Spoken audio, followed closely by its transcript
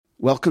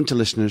Welcome to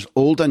listeners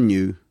old and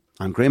new.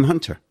 I'm Graham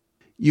Hunter.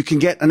 You can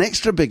get an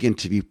extra big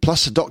interview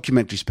plus a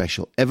documentary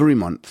special every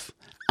month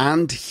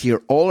and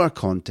hear all our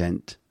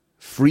content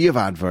free of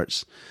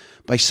adverts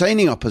by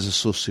signing up as a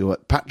socio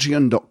at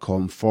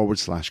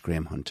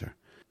patreon.com/Graham Hunter.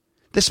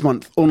 This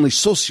month, only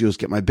socios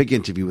get my big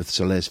interview with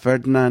Sir Les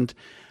Ferdinand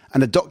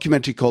and a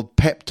documentary called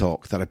Pep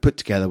Talk that I put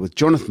together with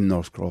Jonathan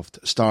Northcroft,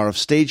 star of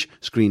Stage,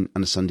 Screen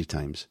and the Sunday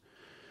Times.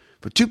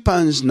 For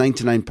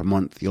 £2.99 per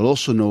month, you'll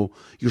also know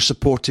you're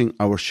supporting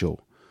our show.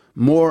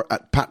 More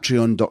at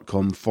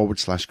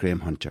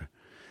patreon.com/Graham Hunter.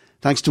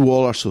 Thanks to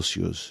all our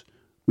socios.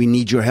 We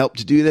need your help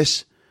to do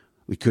this.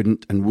 We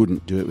couldn't and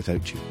wouldn't do it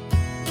without you.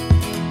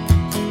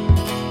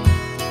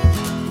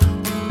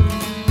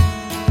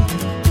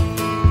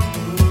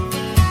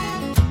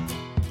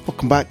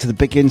 Welcome back to the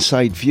Big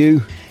Inside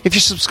View. If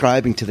you're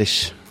subscribing to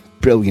this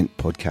brilliant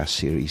podcast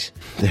series,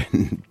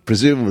 then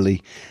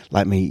presumably,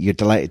 like me, you're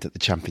delighted that the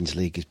Champions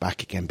League is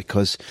back again,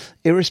 because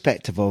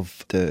irrespective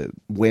of the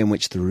way in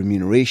which the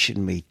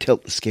remuneration may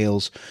tilt the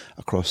scales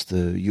across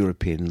the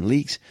European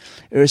leagues,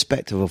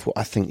 irrespective of what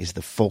I think is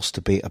the false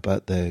debate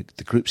about the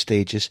group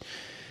stages,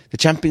 the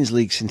Champions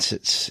League since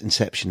its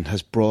inception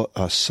has brought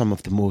us some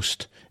of the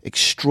most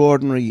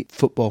extraordinary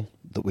football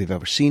that we've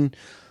ever seen.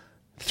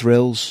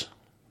 Thrills,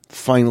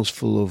 finals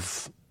full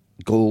of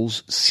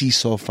goals,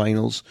 seesaw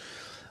finals.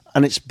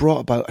 And it's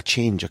brought about a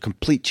change, a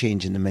complete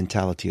change in the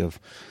mentality of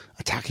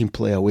attacking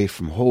play away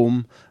from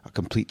home, a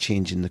complete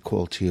change in the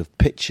quality of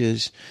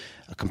pitches,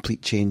 a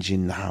complete change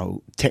in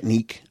how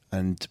technique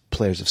and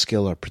players of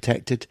skill are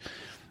protected.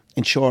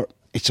 In short,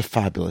 it's a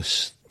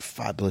fabulous,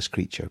 fabulous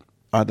creature.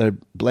 Are there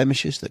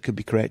blemishes that could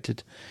be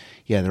corrected?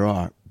 Yeah, there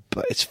are.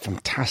 But it's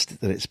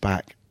fantastic that it's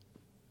back.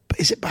 But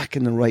is it back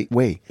in the right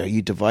way? Are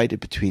you divided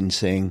between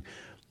saying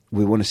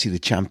we want to see the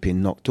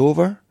champion knocked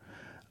over,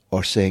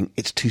 or saying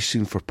it's too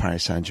soon for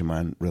Paris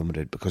Saint-Germain, Real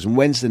Madrid? Because on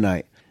Wednesday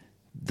night,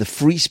 the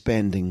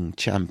free-spending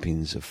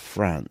champions of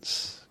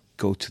France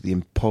go to the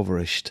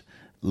impoverished,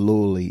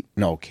 lowly...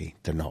 No, okay,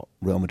 they're not.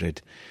 Real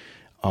Madrid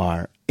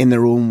are, in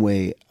their own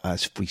way,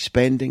 as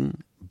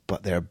free-spending,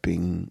 but they're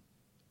being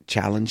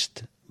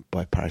challenged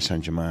by Paris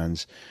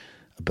Saint-Germain's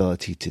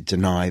ability to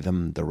deny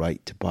them the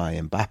right to buy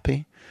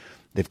Mbappe.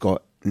 They've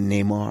got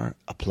Neymar,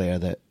 a player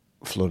that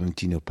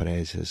Florentino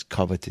Perez has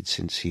coveted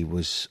since he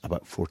was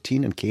about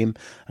 14 and came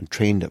and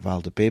trained at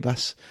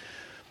Valdebebas.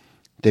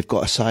 They've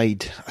got a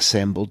side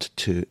assembled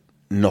to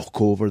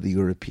knock over the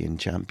European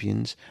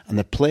champions, and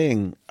they're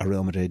playing a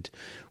Real Madrid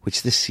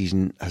which this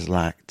season has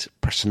lacked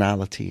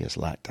personality, has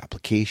lacked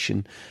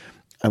application,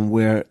 and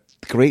where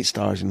the great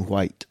stars in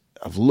white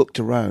have looked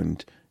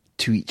around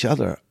to each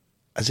other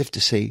as if to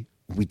say,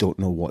 we don't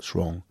know what's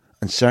wrong.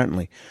 And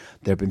certainly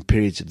there have been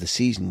periods of the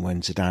season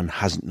when Zidane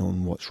hasn't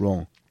known what's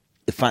wrong.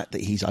 The fact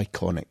that he's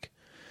iconic,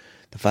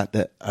 the fact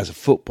that as a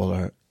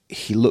footballer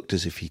he looked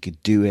as if he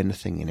could do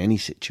anything in any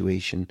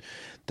situation,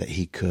 that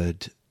he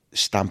could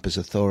stamp his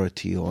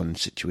authority on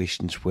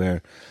situations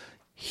where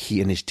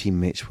he and his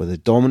teammates were the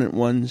dominant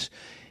ones.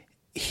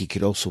 He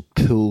could also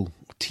pull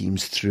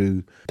teams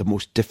through the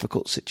most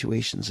difficult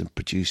situations and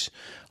produce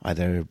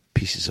either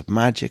pieces of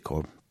magic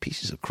or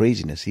pieces of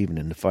craziness, even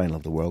in the final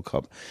of the World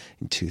Cup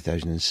in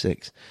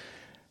 2006.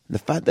 And the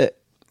fact that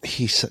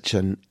he's such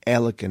an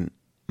elegant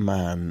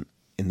man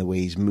in the way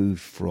he's moved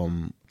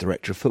from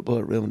director of football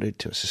at Real Madrid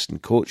to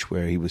assistant coach,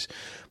 where he was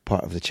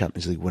part of the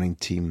Champions League winning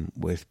team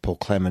with Paul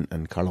Clement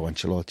and Carlo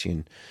Ancelotti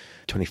in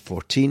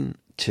 2014,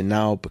 to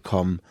now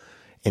become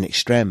in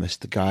extremis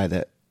the guy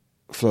that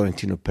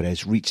Florentino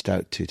Perez reached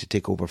out to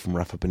take over from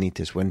Rafa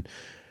Benitez when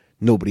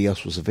nobody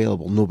else was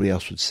available, nobody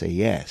else would say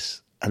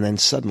yes. And then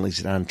suddenly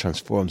Zidane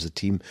transforms the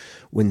team,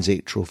 wins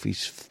 8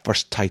 trophies,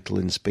 first title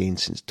in Spain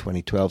since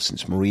 2012,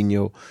 since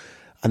Mourinho,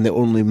 and the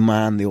only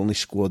man, the only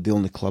squad, the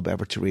only club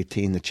ever to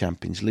retain the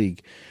Champions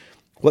League.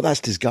 What that's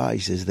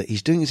disguised is that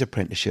he's doing his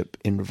apprenticeship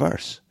in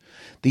reverse.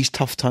 These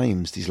tough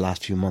times, these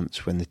last few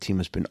months, when the team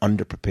has been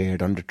underprepared,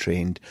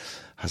 undertrained,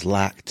 has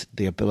lacked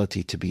the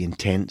ability to be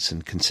intense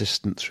and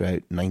consistent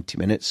throughout 90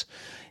 minutes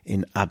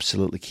in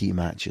absolutely key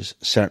matches,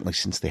 certainly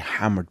since they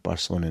hammered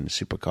Barcelona in the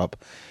Super Cup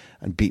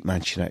and beat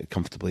Manchester United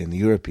comfortably in the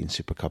European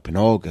Super Cup in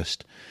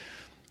August.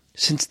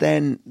 Since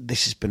then,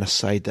 this has been a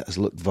side that has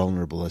looked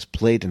vulnerable, has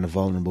played in a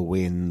vulnerable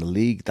way in the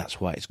league.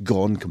 That's why it's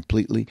gone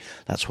completely.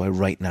 That's why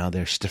right now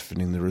they're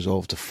stiffening the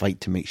resolve to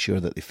fight to make sure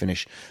that they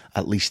finish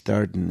at least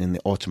third and in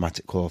the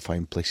automatic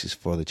qualifying places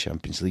for the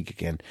Champions League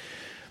again.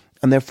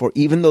 And therefore,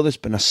 even though there's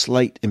been a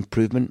slight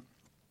improvement,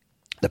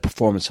 the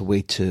performance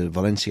away to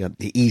Valencia,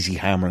 the easy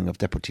hammering of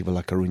Deportivo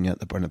La Coruña at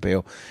the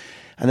Bernabeu,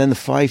 and then the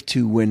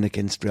 5-2 win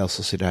against Real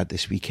Sociedad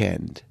this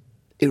weekend,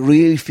 it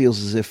really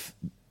feels as if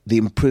the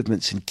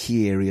improvements in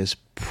key areas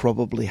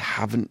probably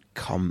haven't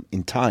come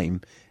in time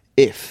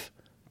if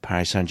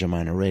Paris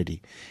Saint-Germain are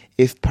ready.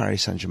 If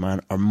Paris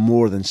Saint-Germain are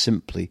more than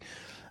simply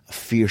a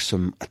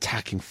fearsome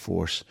attacking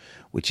force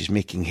which is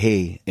making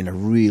hay in a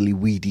really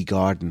weedy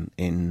garden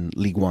in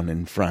Ligue 1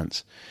 in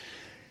France.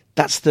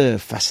 That's the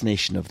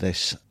fascination of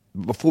this.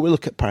 Before we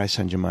look at Paris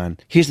Saint-Germain,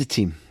 here's the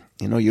team.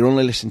 You know, you're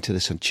only listening to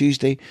this on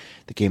Tuesday.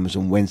 The game was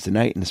on Wednesday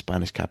night in the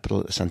Spanish capital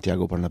at the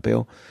Santiago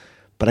Bernabeu.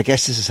 But I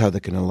guess this is how they're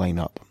going to line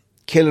up.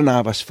 Keylor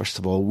Navas, first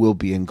of all, will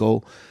be in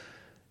goal.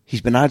 He's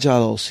been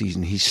agile all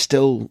season. He's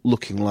still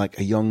looking like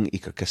a young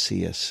Iker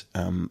Casillas.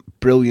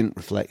 Brilliant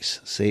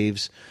reflex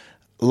saves,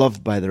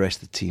 loved by the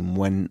rest of the team.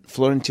 When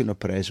Florentino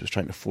Perez was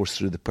trying to force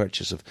through the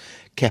purchase of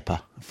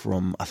Kepa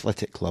from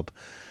Athletic Club,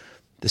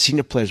 the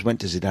senior players went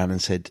to Zidane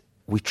and said,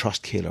 we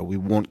trust Keylor. We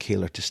want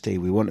Keylor to stay.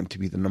 We want him to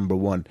be the number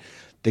one.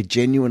 They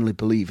genuinely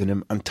believe in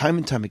him. And time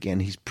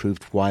again, he's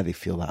proved why they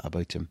feel that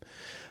about him.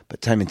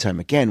 But time and time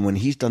again, when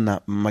he's done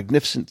that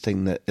magnificent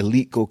thing that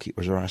elite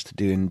goalkeepers are asked to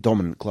do in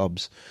dominant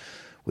clubs,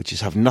 which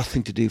is have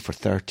nothing to do for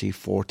 30,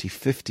 40,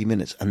 50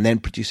 minutes and then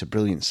produce a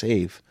brilliant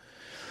save,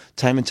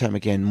 time and time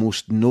again,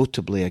 most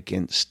notably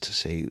against,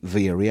 say,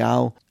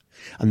 Villarreal.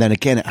 And then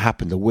again, it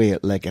happened away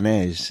at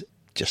Leganés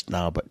just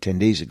now, about 10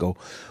 days ago,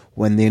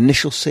 when the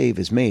initial save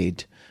is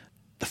made,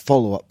 the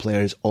follow-up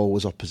player is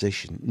always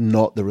opposition,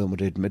 not the Real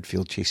Madrid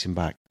midfield chasing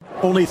back.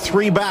 Only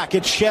 3 back.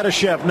 It's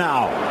Cheryshev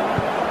now.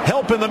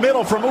 Help in the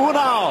middle from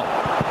Unal.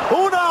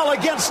 Unal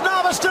against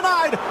Navas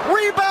denied.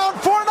 Rebound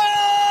for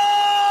Navas.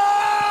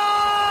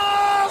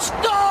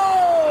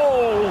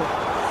 Goal!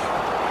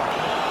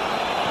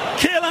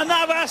 Keylor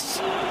Navas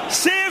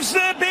saves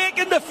the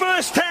bacon the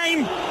first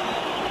time,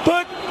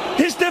 but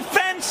his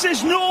defence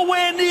is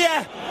nowhere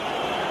near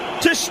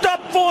to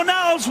stop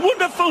Fornal's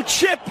wonderful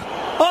chip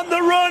on the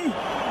run.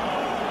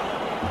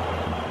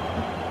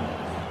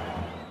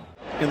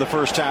 In the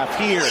first half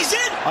here,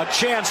 a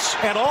chance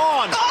and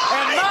on,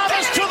 and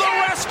Navas to the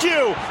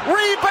rescue.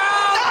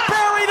 Rebound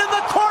buried in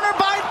the corner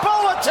by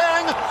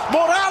Boateng.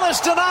 Morales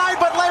denied,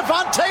 but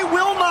Levante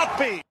will not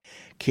be.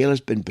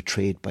 Keylor's been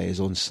betrayed by his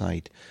own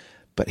side,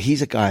 but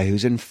he's a guy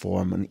who's in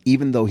form, and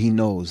even though he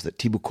knows that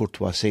Thibaut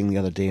Courtois saying the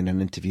other day in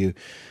an interview,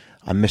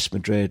 I miss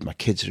Madrid, my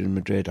kids are in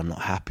Madrid, I'm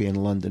not happy in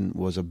London,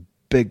 was a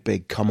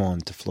big come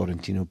on to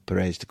Florentino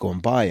Perez to go and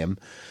buy him.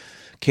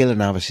 Keylor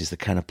Navas is the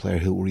kind of player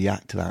who will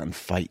react to that and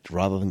fight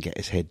rather than get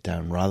his head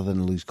down, rather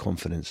than lose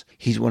confidence.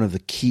 He's one of the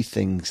key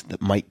things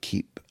that might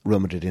keep Real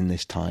Madrid in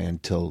this tie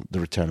until the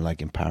return leg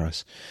in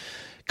Paris.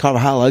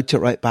 Carvajal out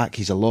at right back.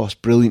 He's a loss,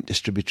 brilliant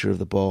distributor of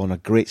the ball and a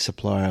great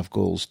supplier of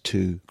goals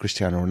to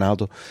Cristiano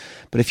Ronaldo.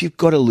 But if you've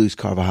got to lose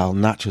Carvajal,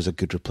 Nacho's a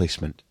good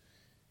replacement.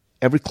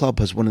 Every club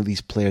has one of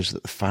these players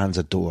that the fans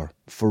adore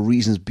for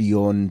reasons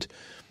beyond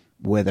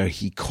whether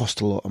he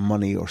costs a lot of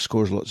money or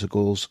scores lots of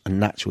goals,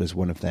 and Nacho is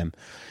one of them.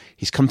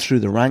 He's come through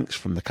the ranks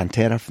from the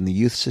Cantera, from the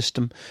youth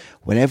system.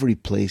 Whenever he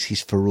plays,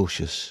 he's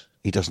ferocious.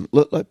 He doesn't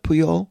look like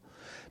Puyol,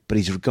 but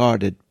he's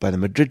regarded by the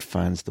Madrid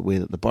fans the way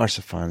that the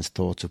Barca fans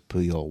thought of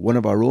Puyol. One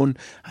of our own,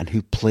 and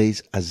who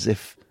plays as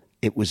if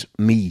it was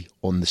me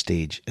on the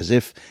stage, as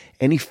if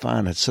any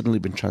fan had suddenly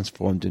been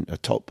transformed into a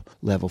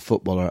top-level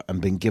footballer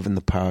and been given the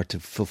power to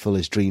fulfill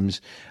his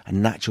dreams. And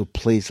Nacho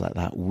plays like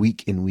that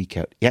week in, week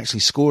out. He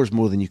actually scores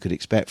more than you could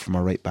expect from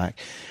a right-back.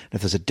 And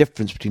if there's a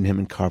difference between him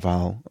and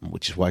Carvalho,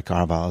 which is why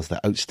Carvalho is the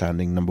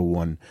outstanding number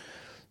one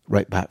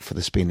right-back for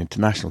the Spain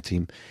international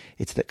team,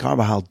 it's that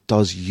Carvajal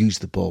does use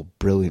the ball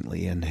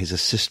brilliantly and his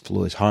assist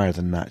flow is higher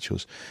than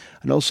Nacho's.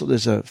 And also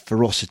there's a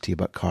ferocity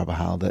about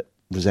Carvajal that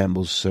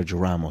resembles Sergio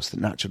Ramos that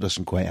Nacho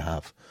doesn't quite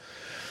have.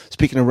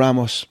 Speaking of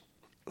Ramos,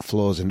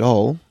 flaws and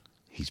all,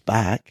 he's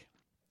back.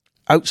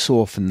 Out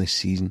so often this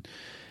season,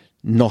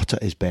 not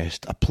at his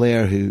best. A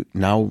player who,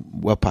 now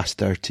well past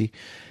 30,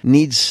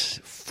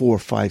 needs 4,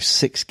 5,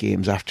 6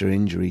 games after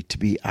injury to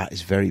be at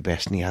his very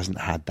best, and he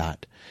hasn't had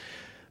that.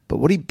 But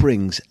what he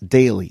brings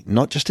daily,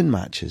 not just in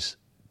matches,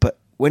 but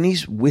when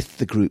he's with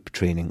the group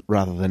training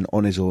rather than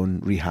on his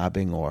own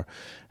rehabbing or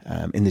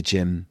in the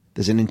gym,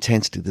 there's an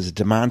intensity, there's a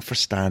demand for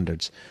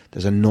standards,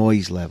 there's a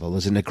noise level,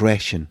 there's an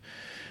aggression,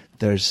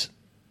 there's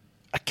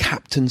a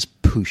captain's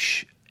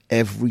push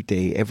every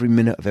day, every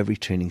minute of every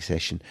training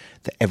session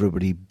that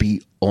everybody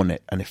be on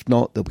it, and if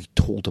not, they'll be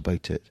told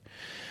about it.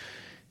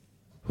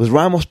 With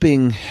Ramos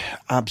being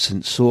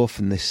absent so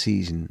often this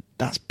season,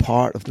 that's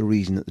part of the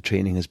reason that the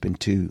training has been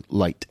too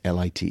light,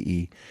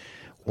 L-I-T-E,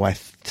 why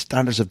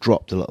standards have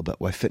dropped a little bit,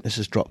 why fitness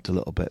has dropped a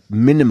little bit,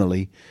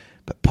 minimally,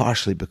 but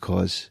partially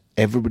because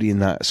everybody in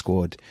that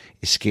squad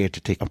is scared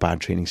to take a bad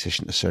training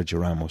session to Sergio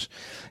Ramos.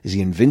 Is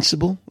he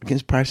invincible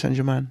against Paris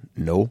Saint-Germain?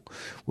 No.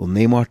 Will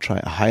Neymar try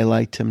to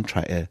highlight him,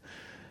 try to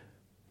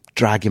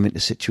drag him into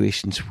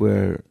situations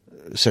where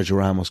Sergio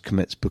Ramos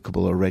commits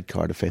bookable or red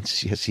card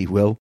offences? Yes, he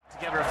will.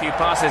 Together a few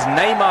passes.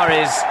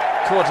 Neymar is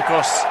caught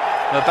across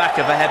the back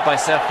of the head by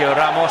Sergio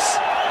Ramos.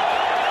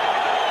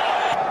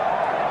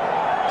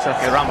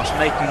 Sergio Ramos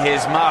making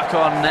his mark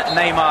on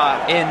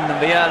Neymar in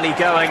the early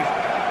going.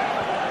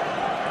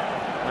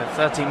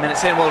 13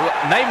 minutes in, well,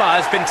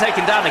 Neymar has been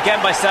taken down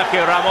again by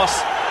Sergio Ramos,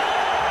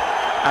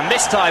 and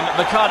this time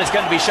the card is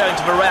going to be shown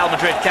to the Real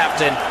Madrid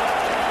captain.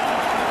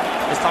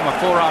 This time a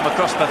forearm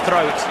across the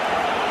throat.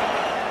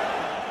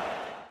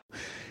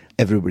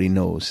 Everybody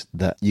knows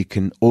that you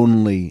can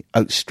only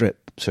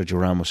outstrip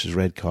Sergio Ramos'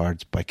 red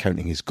cards by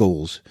counting his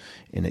goals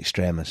in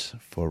extremis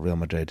for Real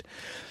Madrid.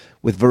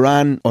 With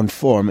Varane on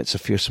form, it's a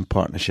fearsome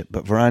partnership,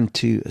 but Varane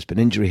too has been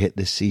injury hit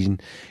this season.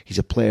 He's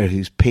a player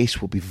whose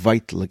pace will be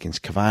vital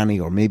against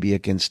Cavani or maybe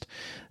against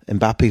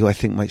Mbappe, who I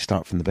think might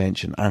start from the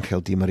bench, and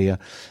Angel Di Maria.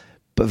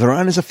 But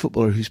Varane is a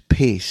footballer whose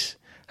pace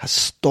has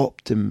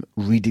stopped him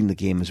reading the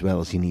game as well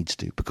as he needs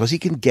to, because he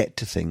can get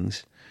to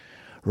things.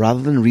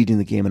 Rather than reading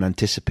the game and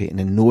anticipating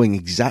and knowing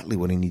exactly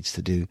what he needs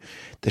to do,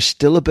 there's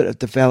still a bit of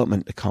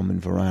development to come in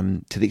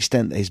Varane, to the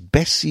extent that his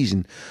best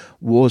season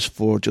was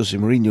for Jose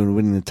Mourinho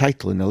winning the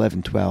title in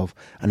 11-12,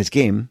 and his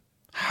game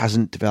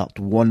hasn't developed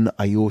one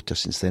iota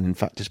since then. In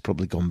fact, it's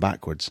probably gone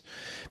backwards.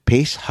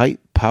 Pace, height,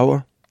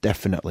 power,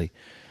 definitely.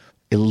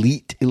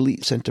 Elite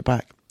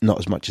centre-back, not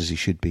as much as he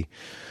should be.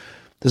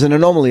 There's an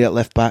anomaly at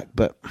left-back,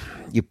 but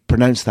you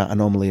pronounce that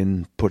anomaly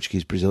in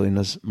Portuguese-Brazilian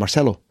as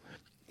Marcelo.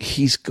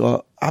 He's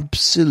got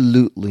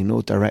absolutely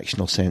no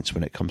directional sense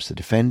when it comes to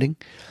defending.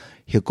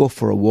 He'll go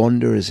for a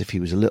wander as if he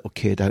was a little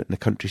kid out in the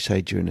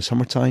countryside during the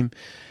summertime,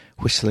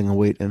 whistling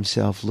away to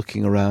himself,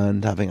 looking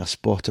around, having a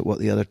spot at what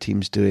the other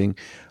team's doing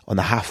on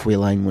the halfway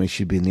line when he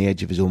should be on the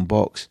edge of his own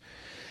box.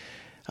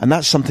 And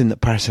that's something that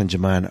Paris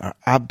Saint-Germain are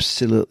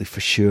absolutely for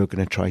sure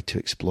going to try to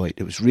exploit.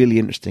 It was really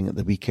interesting at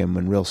the weekend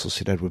when Real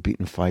Sociedad were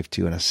beaten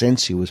 5-2 and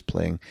Asensio was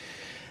playing,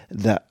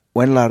 that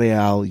when La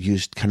Real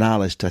used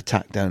Canales to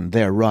attack down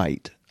their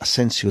right,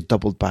 Asensio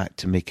doubled back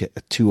to make it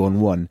a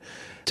 2-on-1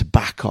 to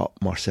back up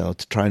Marcelo,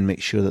 to try and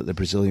make sure that the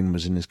Brazilian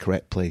was in his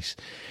correct place.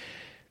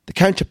 The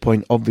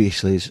counterpoint,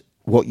 obviously, is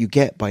what you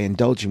get by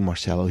indulging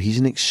Marcelo. He's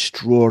an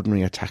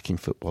extraordinary attacking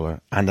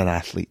footballer and an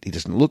athlete. He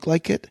doesn't look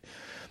like it,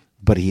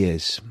 but he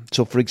is.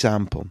 So, for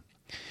example,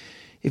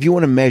 if you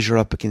want to measure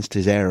up against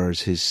his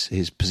errors, his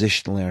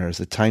positional errors,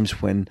 the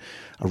times when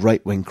a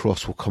right-wing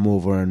cross will come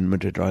over and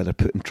Madrid are either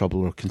put in trouble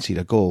or concede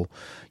a goal,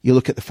 you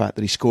look at the fact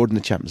that he scored in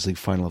the Champions League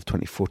final of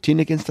 2014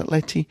 against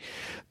Atleti.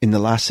 In the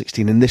last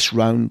 16, in this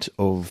round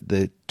of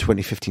the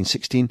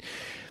 2015-16,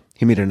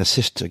 he made an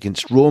assist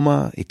against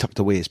Roma. He tucked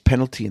away his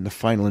penalty in the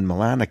final in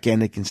Milan,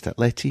 again against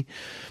Atleti.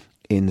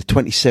 In the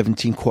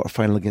 2017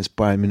 quarter-final against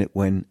Bayern Munich,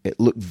 when it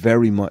looked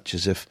very much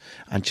as if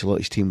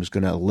Ancelotti's team was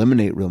going to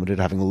eliminate Real Madrid,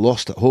 having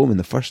lost at home in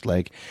the first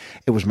leg,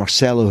 it was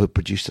Marcelo who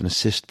produced an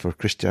assist for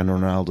Cristiano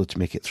Ronaldo to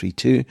make it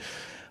 3-2.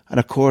 And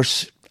of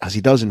course, as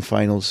he does in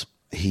finals,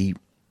 he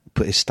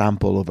put his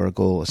stamp all over a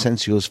goal.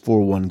 Asensio's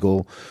 4-1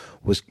 goal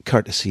was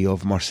courtesy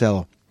of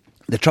Marcelo.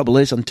 The trouble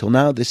is, until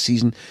now this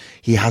season,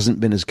 he hasn't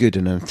been as good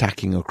in an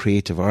attacking or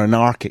creative or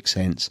anarchic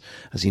sense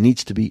as he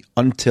needs to be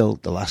until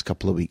the last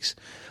couple of weeks.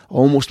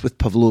 Almost with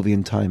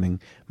Pavlovian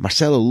timing,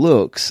 Marcelo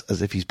looks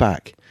as if he's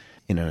back,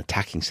 in an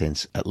attacking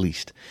sense at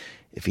least.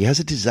 If he has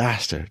a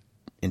disaster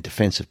in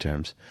defensive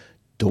terms,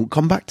 don't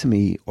come back to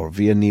me or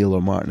via Neil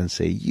or Martin and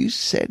say, you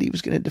said he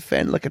was going to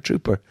defend like a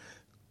trooper,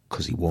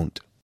 because he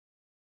won't.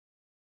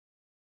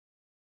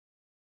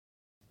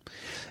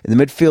 In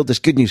the midfield, there's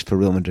good news for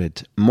Real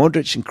Madrid.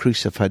 Modric and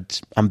Kroos have had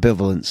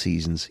ambivalent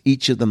seasons,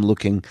 each of them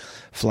looking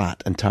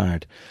flat and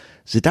tired.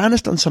 Zidane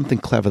has done something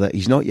clever that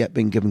he's not yet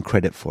been given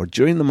credit for.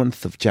 During the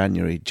month of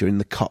January, during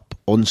the Cup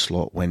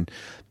onslaught, when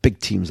big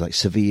teams like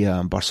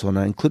Sevilla and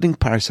Barcelona, including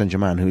Paris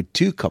Saint-Germain, who had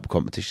 2 cup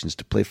competitions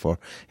to play for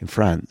in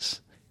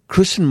France,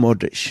 Kroos and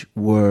Modric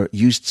were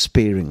used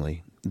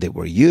sparingly. They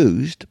were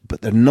used,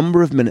 but their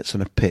number of minutes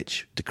on a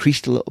pitch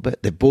decreased a little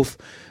bit. They both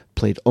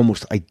played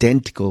almost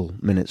identical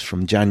minutes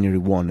from January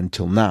 1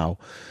 until now,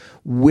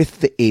 with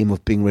the aim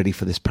of being ready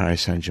for this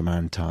Paris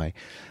Saint-Germain tie.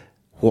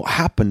 What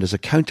happened as a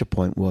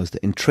counterpoint was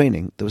that in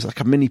training, there was like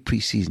a mini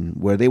pre-season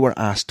where they were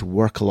asked to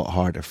work a lot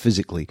harder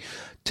physically,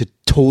 to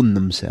tone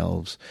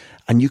themselves.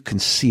 And you can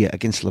see it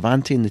against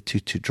Levante in the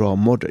 2-2 draw.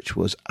 Modric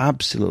was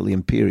absolutely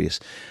imperious.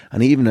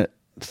 And even at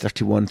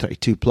 31,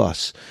 32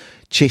 plus,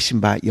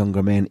 chasing back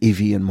younger men,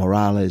 Evie and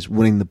Morales,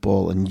 winning the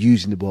ball and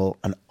using the ball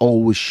and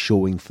always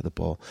showing for the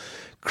ball.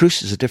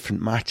 Kroos is a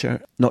different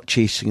matter, not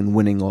chasing and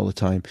winning all the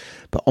time,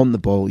 but on the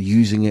ball,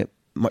 using it,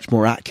 much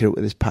more accurate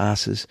with his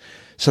passes,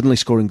 suddenly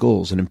scoring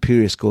goals. An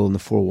imperious goal in the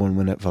 4-1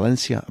 win at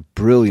Valencia, a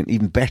brilliant,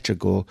 even better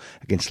goal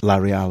against La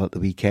Real at the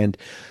weekend.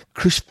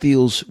 Kroos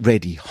feels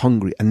ready,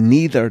 hungry, and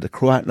neither the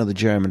Croat nor the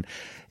German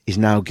is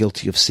now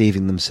guilty of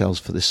saving themselves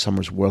for this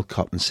summer's World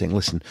Cup and saying,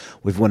 listen,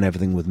 we've won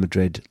everything with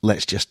Madrid,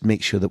 let's just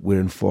make sure that we're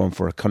in form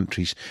for our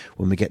countries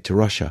when we get to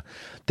Russia.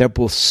 They're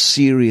both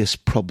serious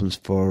problems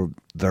for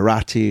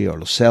Verratti or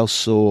Lo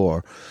Celso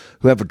or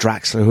whoever,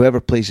 Draxler,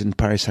 whoever plays in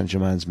Paris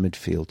Saint-Germain's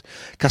midfield.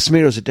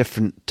 Casemiro's a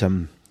different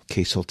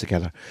case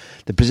altogether.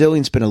 The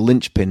Brazilian's been a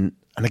linchpin,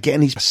 and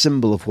again he's a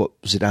symbol of what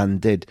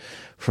Zidane did.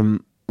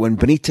 From when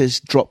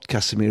Benitez dropped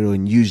Casemiro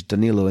and used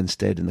Danilo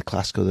instead in the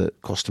Clásico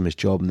that cost him his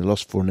job and they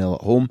lost 4-0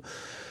 at home,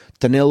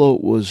 Danilo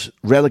was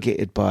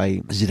relegated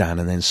by Zidane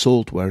and then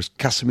sold, whereas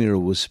Casemiro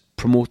was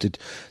promoted,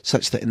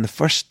 such that in the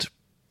first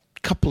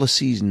couple of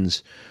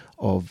seasons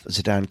of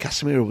Zidane,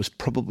 Casemiro was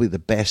probably the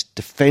best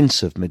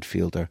defensive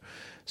midfielder,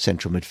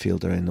 central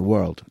midfielder in the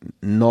world,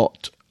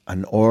 not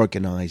an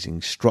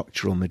organising,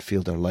 structural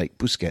midfielder like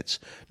Busquets,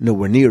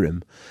 nowhere near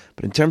him.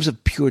 But in terms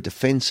of pure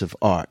defensive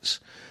arts,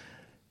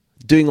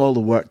 doing all the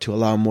work to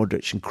allow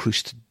Modric and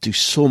Kroos to do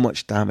so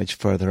much damage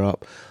further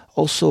up,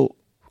 Also,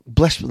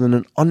 blessed with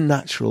an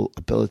unnatural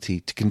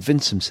ability to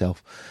convince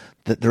himself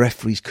that the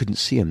referees couldn't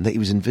see him, that he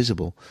was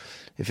invisible.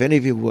 If any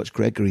of you have watched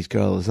Gregory's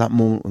Girl, there's that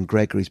moment when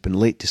Gregory's been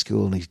late to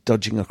school and he's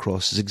dodging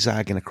across,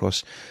 zigzagging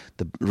across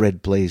the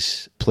red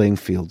blaze playing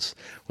fields,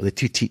 where the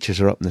two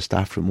teachers are up in the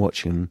staff room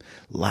watching him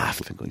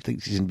laugh and going,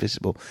 thinks he's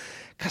invisible.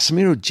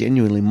 Casemiro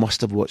genuinely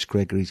must have watched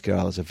Gregory's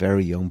Girl as a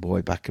very young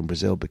boy back in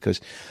Brazil,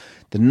 because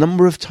the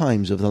number of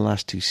times over the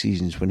last 2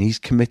 seasons when he's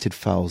committed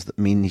fouls that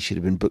mean he should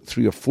have been booked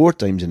 3 or 4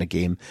 times in a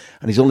game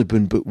and he's only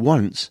been booked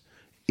once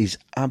is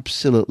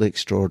absolutely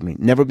extraordinary.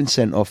 Never been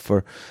sent off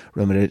for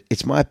Real Madrid.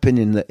 It's my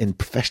opinion that in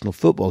professional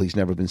football he's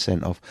never been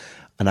sent off,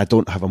 and I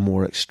don't have a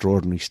more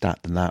extraordinary stat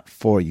than that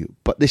for you.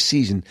 But this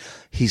season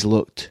he's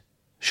looked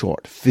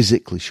short,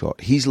 physically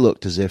short. He's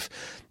looked as if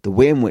the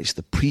way in which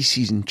the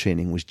pre-season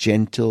training was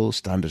gentle,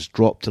 standards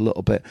dropped a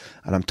little bit,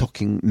 and I'm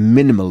talking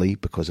minimally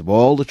because of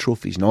all the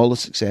trophies and all the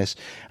success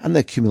and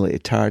the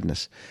accumulated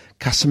tiredness.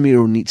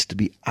 Casemiro needs to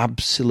be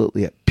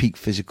absolutely at peak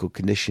physical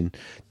condition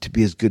to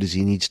be as good as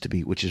he needs to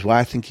be, which is why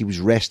I think he was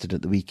rested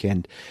at the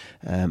weekend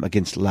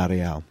against La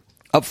Real.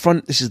 Up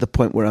front, this is the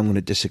point where I'm going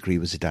to disagree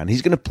with Zidane.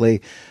 He's going to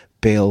play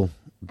Bale,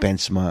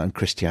 Benzema and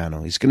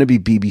Cristiano. He's going to be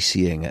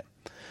BBCing it.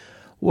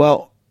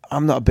 Well,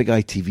 I'm not a big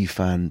ITV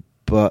fan,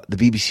 but the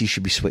BBC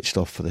should be switched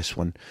off for this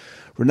one.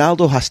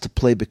 Ronaldo has to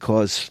play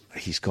because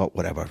he's got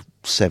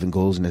 7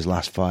 goals in his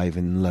last 5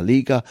 in La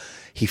Liga.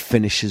 He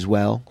finishes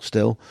well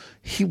still.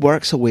 He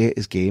works away at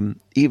his game,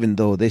 even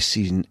though this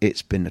season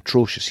it's been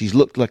atrocious. He's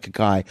looked like a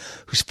guy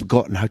who's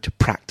forgotten how to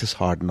practice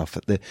hard enough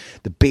at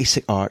the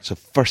basic arts of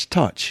first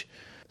touch,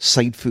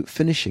 side foot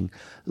finishing,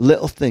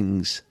 little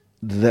things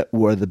that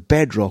were the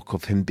bedrock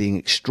of him being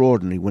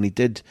extraordinary when he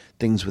did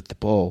things with the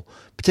ball,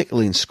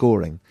 particularly in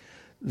scoring,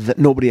 that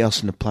nobody else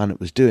on the planet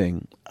was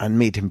doing and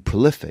made him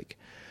prolific.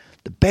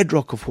 The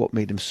bedrock of what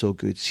made him so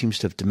good seems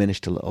to have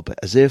diminished a little bit,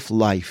 as if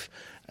life,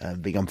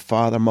 being a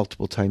father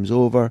multiple times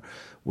over,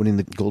 winning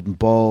the Golden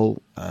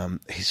Ball,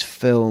 his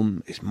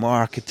film, his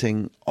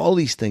marketing, all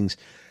these things,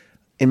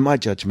 in my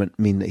judgment,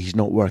 mean that he's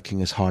not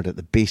working as hard at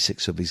the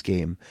basics of his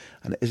game.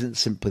 And it isn't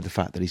simply the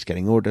fact that he's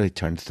getting older. He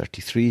turned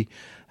 33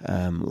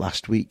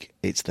 last week.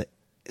 It's that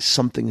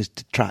something has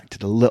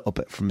detracted a little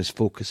bit from his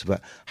focus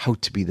about how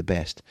to be the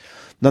best.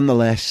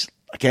 Nonetheless,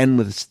 again,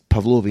 with his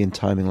Pavlovian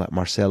timing like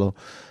Marcelo,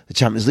 the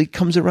Champions League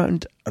comes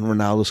around and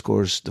Ronaldo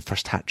scores the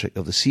first hat-trick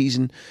of the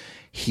season.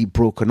 He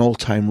broke an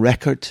all-time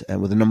record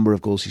with the number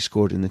of goals he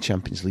scored in the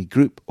Champions League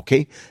group.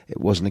 Okay, it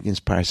wasn't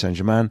against Paris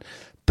Saint-Germain,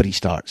 but he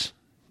starts.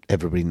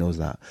 Everybody knows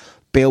that.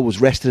 Bale was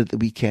rested at the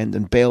weekend,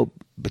 and Bale,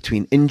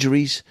 between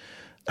injuries,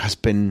 has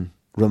been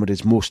Real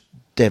Madrid's most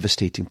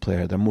devastating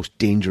player, their most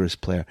dangerous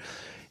player.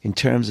 In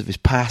terms of his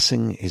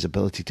passing, his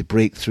ability to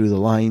break through the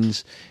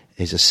lines,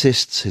 his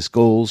assists, his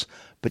goals,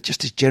 but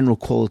just his general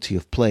quality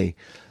of play.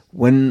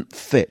 When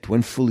fit,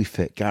 when fully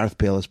fit, Gareth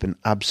Bale has been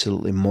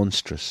absolutely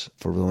monstrous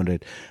for Real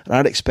Madrid. And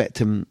I'd expect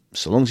him,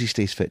 so long as he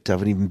stays fit, to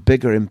have an even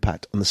bigger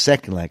impact on the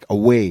second leg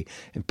away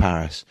in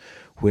Paris,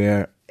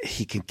 where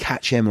he can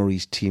catch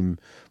Emery's team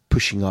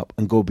pushing up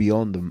and go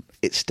beyond them.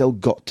 It's still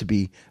got to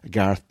be a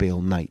Gareth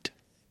Bale night.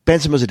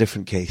 Benzema's a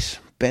different case.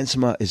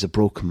 Benzema is a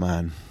broken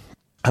man.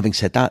 Having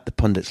said that, the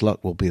pundits'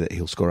 luck will be that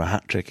he'll score a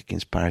hat-trick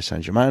against Paris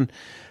Saint-Germain,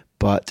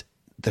 but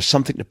there's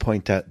something to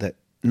point out that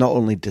not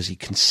only does he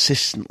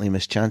consistently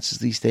miss chances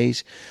these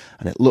days,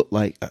 and it looked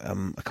like a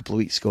couple of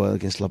weeks ago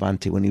against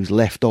Levante when he was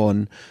left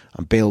on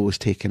and Bale was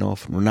taken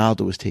off and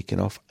Ronaldo was taken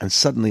off, and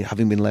suddenly,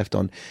 having been left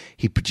on,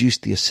 he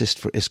produced the assist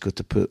for Isco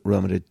to put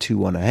Real Madrid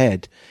 2-1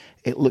 ahead.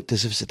 It looked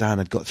as if Zidane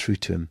had got through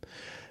to him.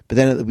 But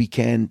then at the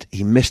weekend,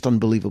 he missed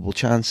unbelievable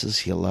chances.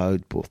 He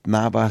allowed both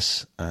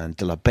Navas and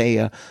De La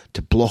Bea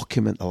to block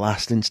him at the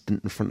last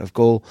instant in front of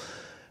goal.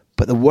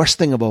 But the worst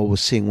thing of all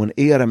was seeing when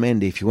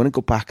Ieramendi, if you want to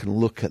go back and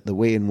look at the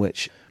way in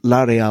which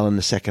La Real in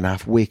the second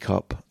half wake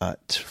up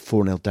at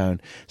 4-0 down,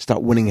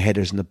 start winning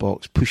headers in the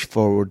box, push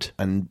forward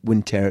and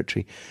win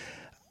territory.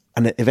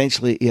 And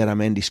eventually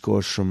Ieramendi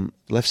scores from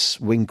left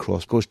wing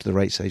cross, goes to the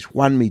right side,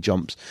 Juanmi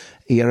jumps,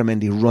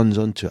 Ieramendi runs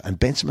onto it, and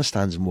Benzema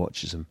stands and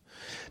watches him.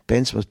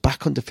 Benzema's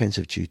back on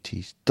defensive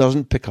duties,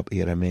 doesn't pick up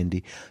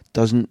Ieramendi,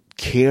 doesn't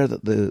care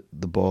that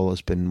the ball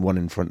has been won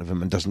in front of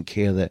him, and doesn't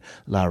care that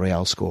La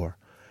Real score.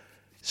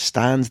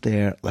 Stands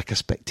there like a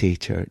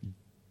spectator,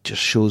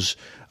 just shows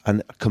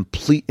a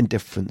complete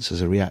indifference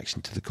as a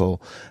reaction to the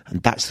call,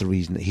 and that's the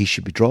reason that he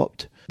should be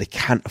dropped. They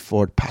can't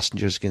afford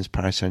passengers against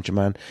Paris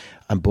Saint-Germain,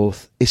 and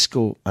both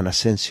Isco and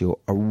Asensio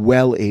are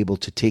well able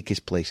to take his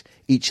place,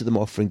 each of them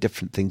offering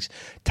different things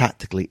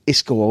tactically.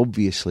 Isco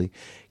obviously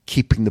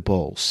keeping the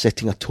ball,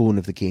 setting a tone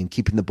of the game,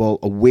 keeping the ball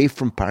away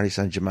from Paris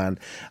Saint-Germain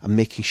and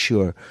making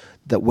sure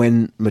that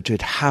when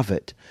Madrid have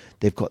it,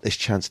 they've got this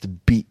chance to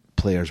beat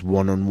players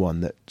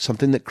one-on-one, that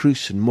something that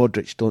Kroos and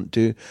Modric don't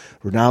do,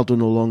 Ronaldo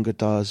no longer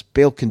does,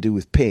 Bale can do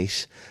with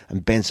pace,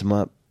 and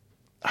Benzema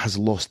has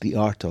lost the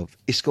art of.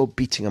 Isco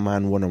beating a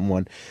man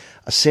one-on-one.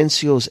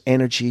 Asensio's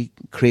energy,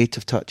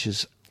 creative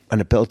touches an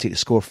ability to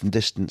score from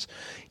distance,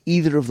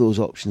 either of those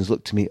options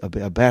look to me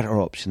a better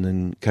option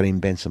than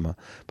Karim Benzema.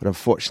 But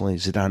unfortunately,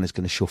 Zidane is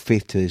going to show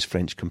faith to his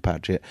French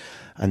compatriot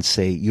and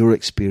say your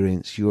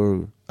experience,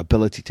 your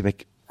ability to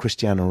make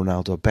Cristiano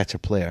Ronaldo a better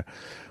player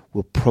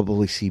will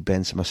probably see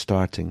Benzema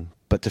starting.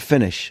 But to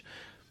finish,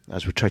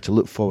 as we try to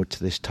look forward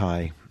to this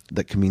tie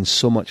that can mean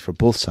so much for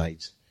both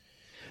sides,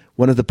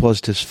 one of the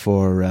positives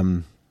for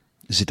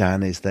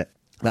Zidane is that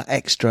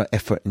extra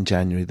effort in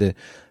January, the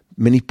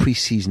mini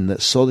pre-season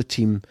that saw the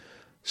team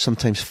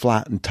sometimes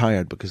flat and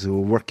tired because they were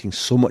working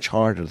so much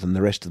harder than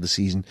the rest of the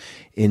season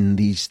in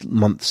these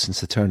months since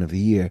the turn of the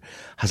year,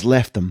 has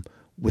left them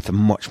with a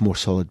much more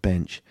solid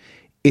bench.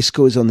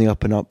 Isco is on the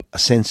up and up,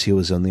 Asensio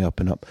is on the up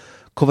and up.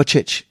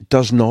 Kovacic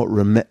does not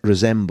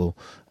resemble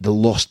the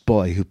lost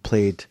boy who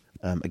played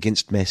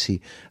against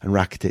Messi and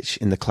Rakitic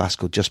in the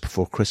Clasico just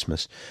before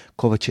Christmas.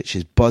 Kovacic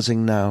is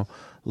buzzing now,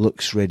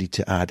 looks ready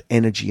to add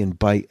energy and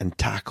bite and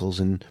tackles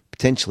and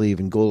potentially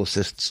even goal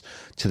assists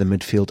to the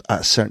midfield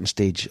at a certain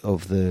stage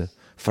of the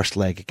first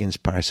leg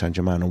against Paris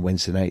Saint-Germain on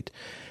Wednesday night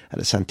at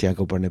the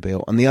Santiago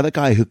Bernabeu. And the other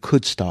guy who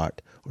could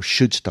start, or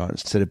should start,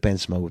 instead of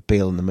Benzema with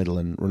Bale in the middle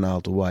and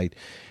Ronaldo wide,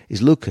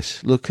 is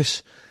Lucas.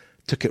 Lucas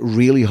took it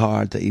really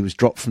hard that he was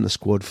dropped from the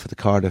squad for the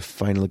Cardiff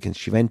final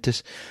against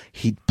Juventus.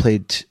 He'd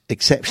played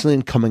exceptionally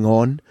in coming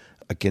on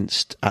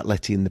against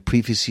Atleti in the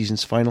previous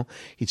season's final.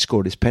 He'd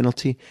scored his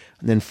penalty,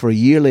 and then for a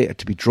year later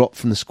to be dropped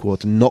from the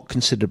squad and not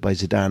considered by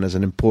Zidane as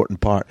an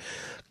important part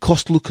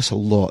cost Lucas a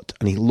lot,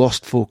 and he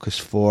lost focus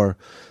for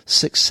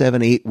 6,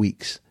 7, 8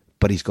 weeks,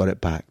 but he's got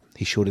it back.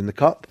 He showed in the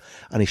Cup,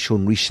 and he's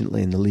shown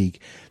recently in the league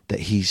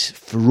that he's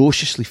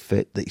ferociously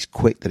fit, that he's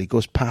quick, that he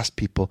goes past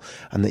people,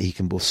 and that he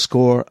can both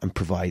score and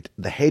provide.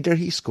 The header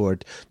he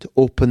scored to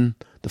open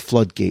the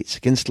floodgates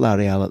against La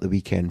Real at the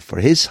weekend for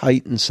his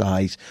height and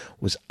size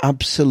was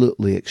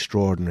absolutely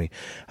extraordinary.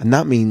 And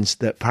that means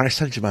that Paris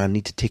Saint-Germain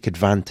need to take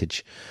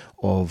advantage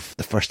of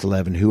the first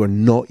 11 who are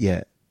not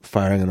yet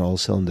firing on all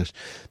cylinders,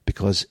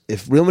 because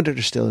if Real Madrid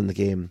are still in the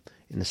game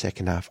in the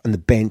second half and the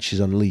bench is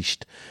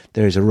unleashed,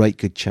 there is a right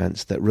good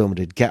chance that Real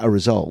Madrid get a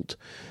result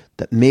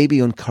that maybe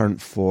on current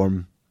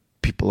form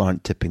people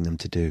aren't tipping them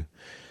to do.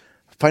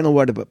 Final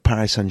word about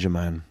Paris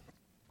Saint-Germain.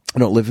 I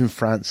don't live in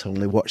France, I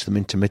only watch them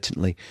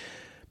intermittently.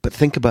 But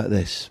think about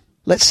this.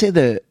 Let's say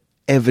the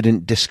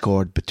evident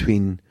discord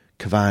between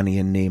Cavani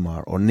and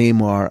Neymar, or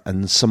Neymar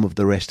and some of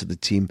the rest of the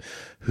team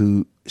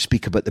who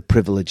speak about the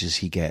privileges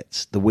he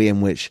gets, the way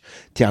in which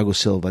Thiago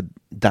Silva,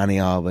 Dani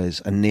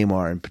Alves and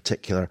Neymar in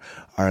particular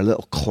are a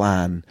little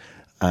clan,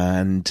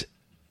 and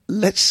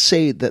let's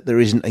say that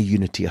there isn't a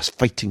unity, a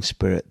fighting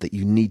spirit that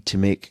you need to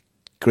make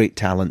great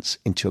talents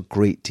into a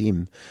great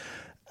team.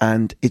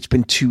 And it's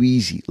been too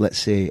easy, let's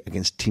say,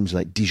 against teams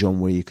like Dijon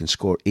where you can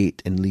score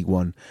 8 in League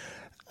One.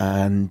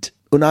 And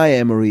Unai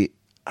Emery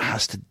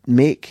has to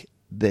make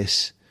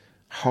this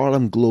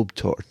Harlem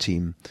Globetrotter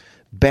team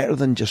better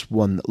than just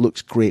one that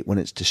looks great when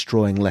it's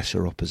destroying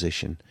lesser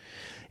opposition.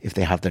 If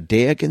they have their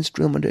day against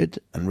Real Madrid,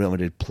 and Real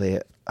Madrid play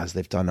it as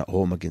they've done at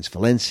home against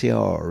Valencia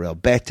or Real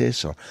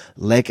Betis or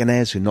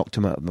Leganés, who knocked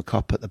them out of the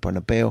Cup at the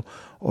Bernabeu,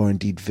 or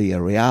indeed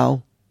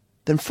Villarreal,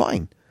 then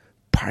fine.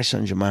 Paris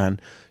Saint-Germain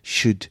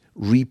should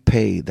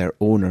repay their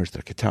owners,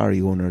 their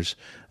Qatari owners,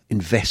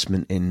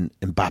 investment in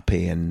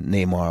Mbappe and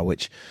Neymar,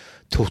 which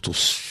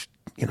totals,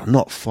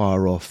 not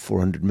far off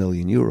 400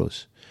 million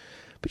euros.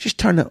 But just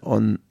turn it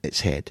on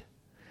its head.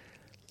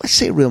 Let's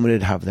say Real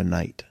Madrid have their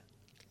night.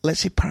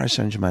 Let's say Paris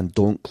Saint-Germain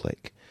don't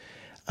click.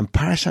 And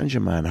Paris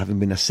Saint-Germain, having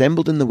been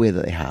assembled in the way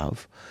that they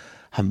have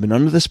been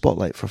under the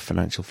spotlight for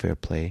financial fair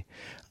play,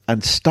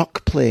 and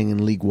stuck playing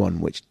in League One,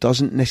 which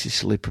doesn't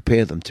necessarily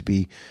prepare them to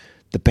be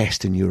the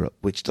best in Europe,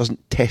 which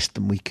doesn't test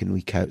them week in,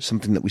 week out.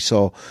 Something that we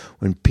saw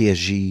when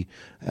PSG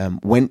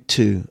went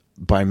to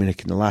Bayern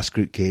Munich in the last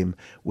group game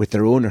with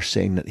their owner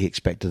saying that he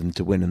expected them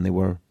to win, and they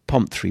were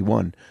pumped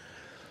 3-1.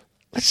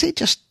 Let's say,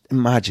 just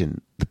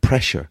imagine the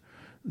pressure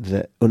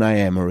that Unai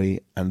Emery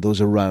and those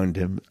around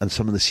him and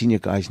some of the senior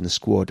guys in the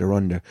squad are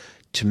under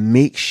to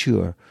make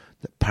sure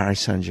that Paris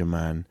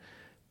Saint-Germain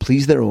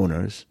please their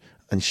owners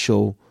and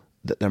show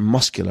that they're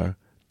muscular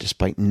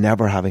despite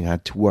never having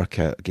had to work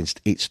out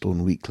against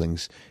 8-stone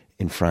weaklings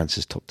in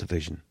France's top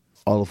division.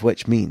 All of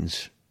which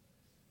means,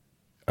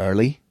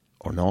 early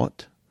or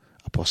not,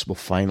 a possible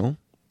final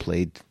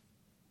played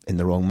in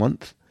the wrong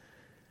month.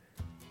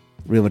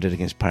 Real Madrid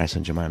against Paris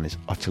Saint-Germain is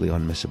utterly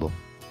unmissable.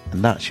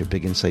 And that's your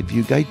Big Inside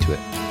View guide to it.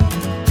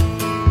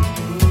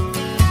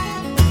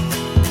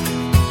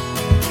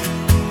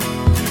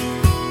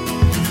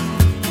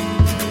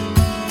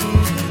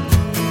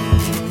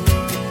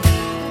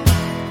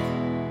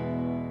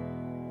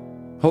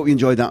 Hope you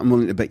enjoyed that. I'm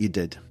willing to bet you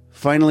did.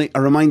 Finally,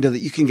 a reminder that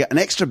you can get an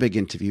extra big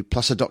interview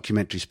plus a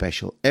documentary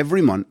special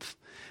every month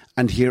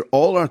and hear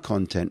all our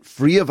content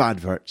free of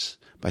adverts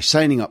by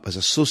signing up as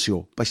a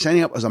socio, by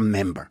signing up as a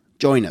member.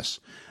 Join us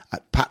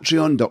at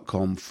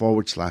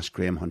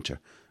patreon.com/Graham Hunter.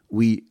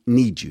 We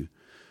need you.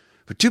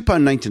 For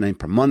 £2.99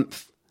 per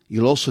month,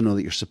 you'll also know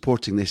that you're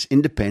supporting this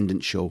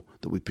independent show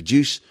that we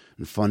produce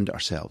and fund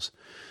ourselves.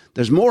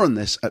 There's more on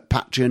this at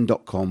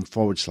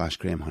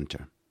patreon.com/Graham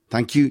Hunter.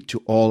 Thank you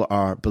to all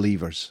our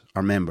believers,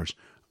 our members,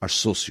 our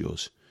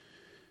socios.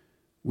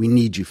 We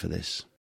need you for this.